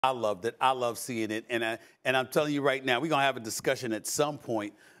I loved it. I love seeing it. And I'm telling you right now, we're going to have a discussion at some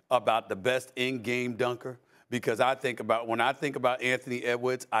point about the best in-game dunker, because when I think about Anthony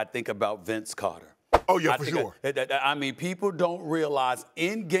Edwards, I think about Vince Carter. Oh, yeah, for sure. I mean, people don't realize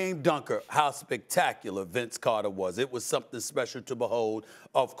in-game dunker how spectacular Vince Carter was. It was something special to behold.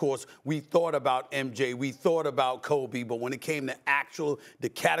 Of course, we thought about MJ, we thought about Kobe, but when it came to the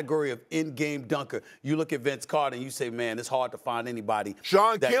category of in-game dunker, you look at Vince Carter and you say, man, it's hard to find anybody.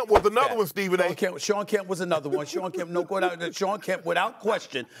 Sean Kemp was another one, Stephen A. Sean Kemp was another one. Sean Kemp, without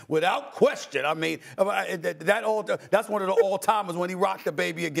question. I mean, that's one of the all-timers when he rocked the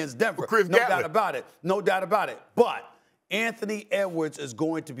baby against Denver. No doubt about it. No doubt about it. But Anthony Edwards is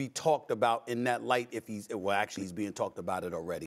going to be talked about in that light if he's being talked about it already.